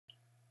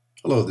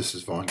Hello, this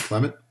is Vaughn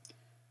Clement.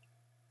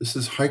 This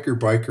is Hiker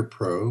Biker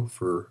Pro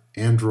for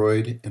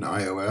Android and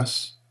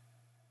iOS.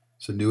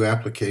 It's a new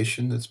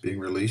application that's being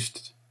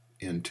released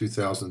in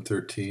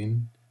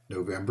 2013,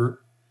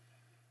 November.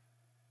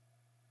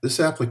 This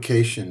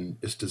application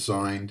is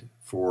designed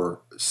for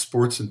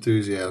sports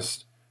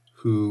enthusiasts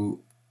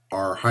who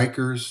are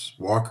hikers,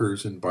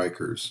 walkers, and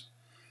bikers.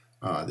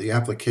 The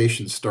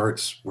application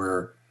starts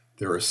where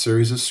there are a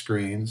series of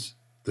screens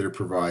that are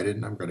provided,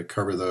 and I'm going to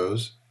cover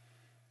those.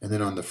 And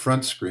then on the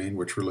front screen,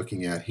 which we're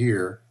looking at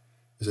here,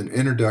 is an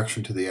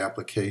introduction to the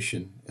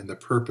application and the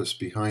purpose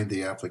behind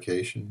the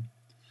application.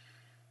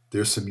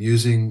 There's some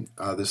using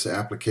this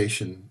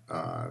application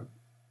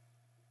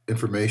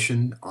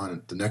information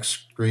on the next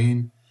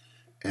screen,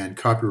 and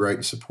copyright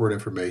and support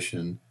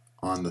information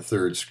on the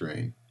third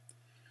screen.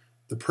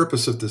 The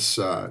purpose of this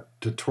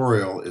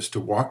tutorial is to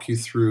walk you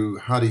through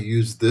how to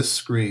use this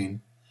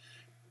screen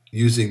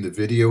using the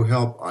Video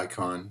Help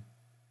icon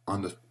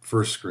on the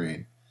first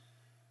screen.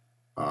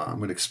 I'm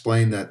going to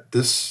explain that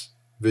this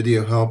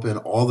video help and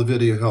all the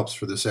video helps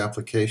for this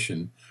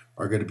application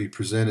are going to be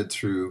presented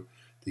through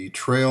the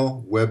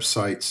Trail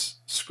websites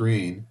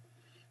screen,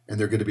 and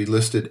they're going to be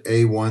listed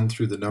A1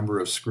 through the number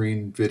of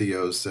screen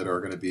videos that are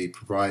going to be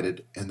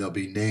provided, and they'll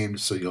be named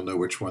so you'll know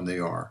which one they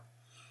are.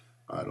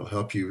 It'll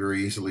help you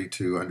very easily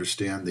to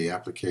understand the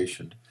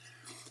application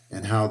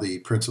and how the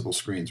principal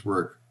screens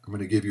work. I'm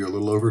going to give you a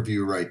little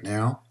overview right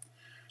now.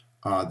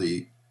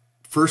 The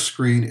first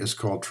screen is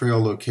called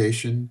Trail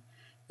Location,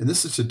 and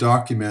this is to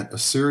document a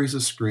series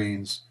of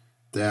screens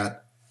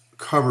that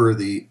cover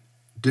the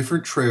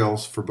different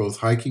trails for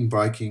both hiking,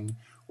 biking,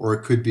 or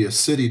it could be a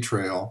city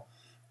trail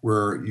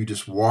where you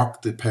just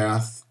walk the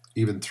path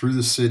even through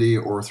the city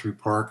or through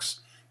parks,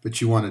 but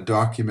you want to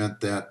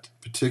document that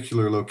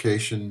particular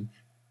location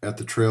at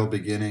the trail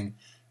beginning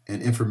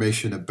and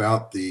information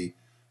about the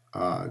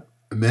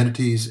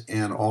amenities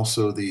and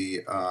also the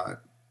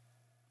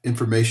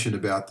information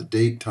about the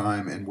date,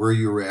 time, and where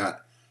you're at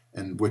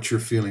and what your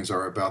feelings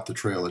are about the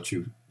trail that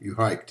you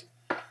hiked.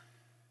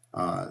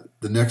 The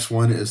next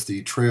one is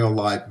the Trail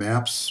Live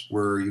Maps,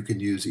 where you can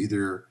use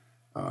either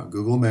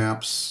Google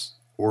Maps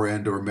or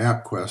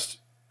MapQuest.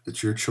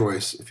 It's your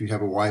choice if you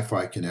have a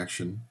Wi-Fi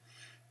connection,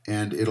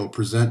 and it'll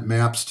present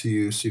maps to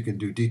you so you can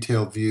do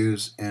detailed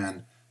views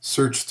and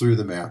search through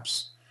the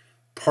maps.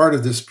 Part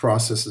of this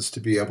process is to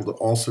be able to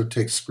also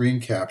take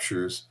screen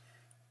captures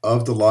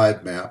of the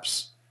live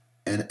maps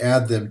and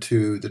add them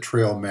to the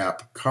trail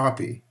map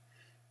copy.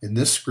 In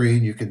this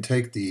screen, you can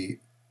take the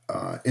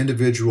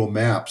individual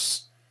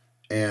maps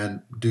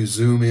and do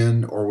zoom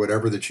in or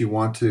whatever that you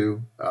want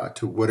to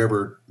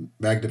whatever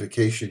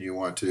magnification you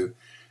want to,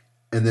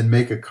 and then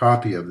make a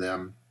copy of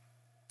them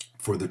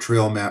for the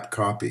trail map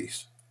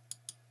copies.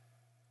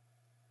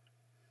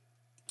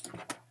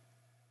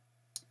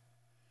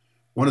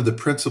 One of the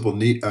principal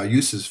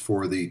uses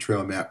for the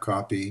trail map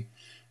copy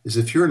is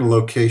if you're in a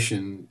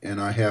location,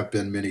 and I have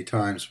been many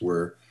times,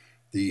 where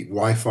the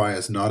Wi-Fi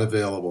is not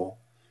available,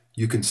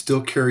 you can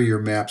still carry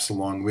your maps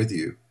along with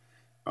you.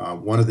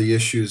 One of the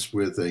issues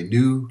with a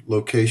new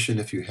location,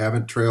 if you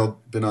haven't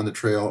been on the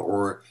trail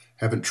or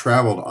haven't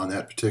traveled on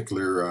that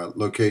particular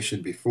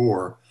location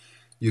before,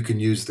 you can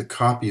use the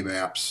copy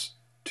maps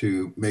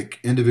to make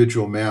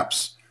individual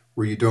maps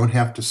where you don't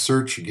have to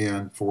search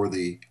again for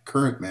the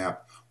current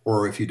map,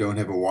 or if you don't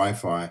have a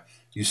Wi-Fi,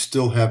 you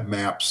still have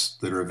maps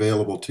that are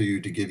available to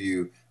you to give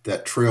you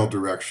that trail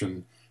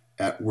direction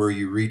at where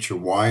you reach a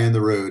Y in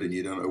the road and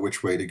you don't know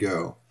which way to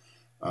go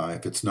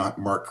if it's not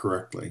marked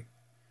correctly.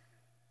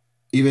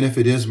 Even if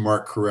it is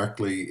marked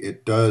correctly,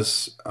 it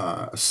does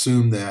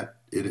assume that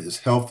it is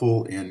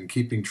helpful in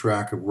keeping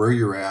track of where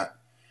you're at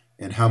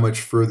and how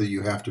much further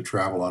you have to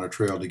travel on a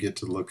trail to get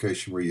to the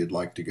location where you'd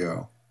like to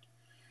go.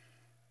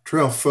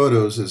 Trail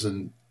Photos is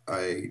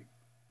a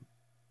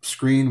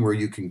screen where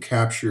you can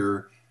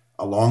capture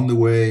along the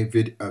way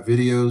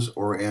videos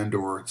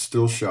or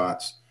still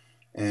shots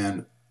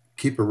and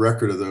keep a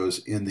record of those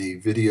in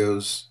the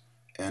videos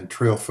and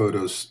trail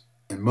photos,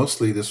 and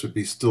mostly this would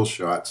be still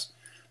shots,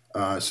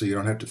 so you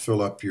don't have to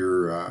fill up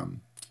your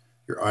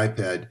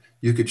iPad.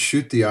 You could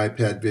shoot the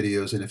iPad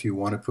videos, and if you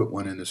want to put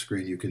one in the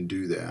screen, you can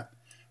do that.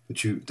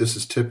 But this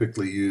is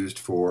typically used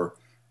for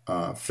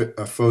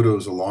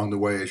photos along the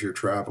way as you're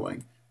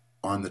traveling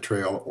on the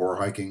trail or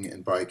hiking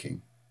and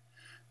biking.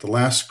 The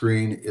last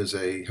screen is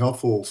a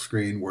helpful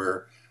screen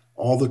where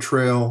all the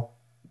trail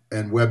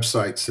and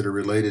websites that are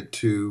related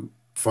to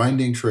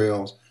finding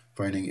trails,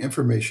 finding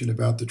information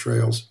about the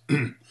trails,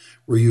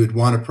 where you would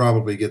want to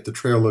probably get the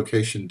trail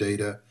location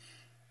data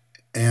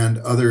and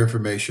other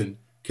information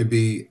can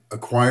be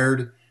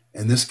acquired,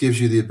 and this gives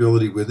you the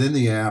ability within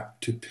the app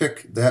to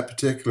pick that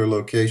particular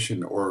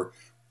location or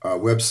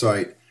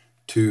website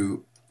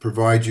to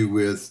provide you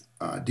with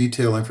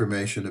detailed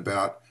information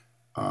about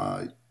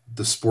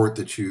the sport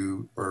that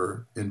you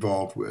are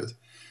involved with.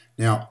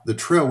 Now, the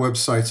trail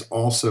websites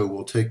also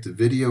will take the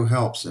video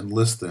helps and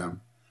list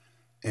them,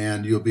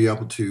 and you'll be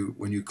able to,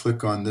 when you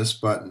click on this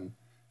button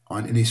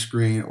on any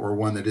screen or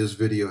one that is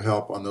video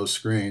help on those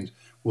screens,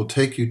 will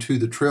take you to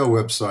the trail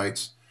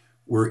websites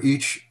where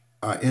each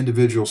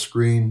individual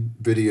screen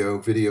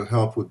video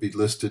help would be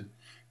listed,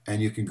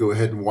 and you can go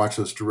ahead and watch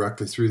those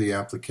directly through the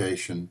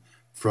application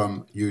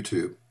from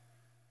YouTube.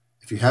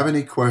 If you have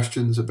any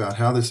questions about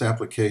how this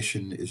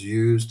application is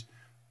used,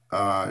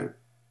 the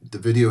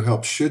video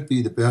help should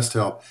be the best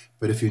help,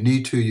 but if you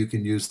need to, you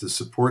can use the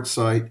support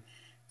site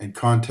and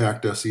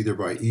contact us either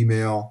by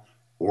email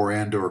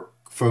or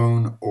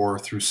phone or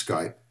through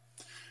Skype.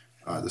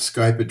 The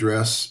Skype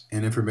address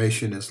and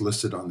information is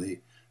listed on the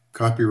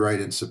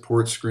copyright and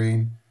support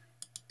screen.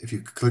 If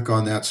you click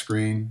on that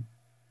screen,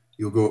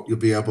 you'll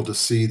be able to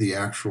see the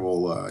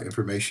actual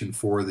information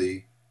for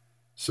the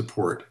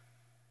support.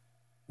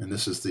 And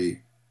this is the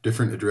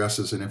different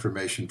addresses and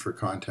information for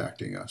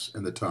contacting us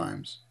and the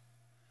times.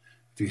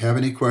 If you have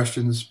any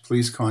questions,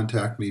 please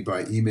contact me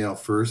by email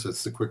first.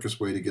 That's the quickest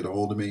way to get a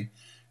hold of me.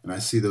 And I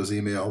see those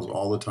emails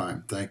all the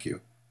time. Thank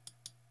you.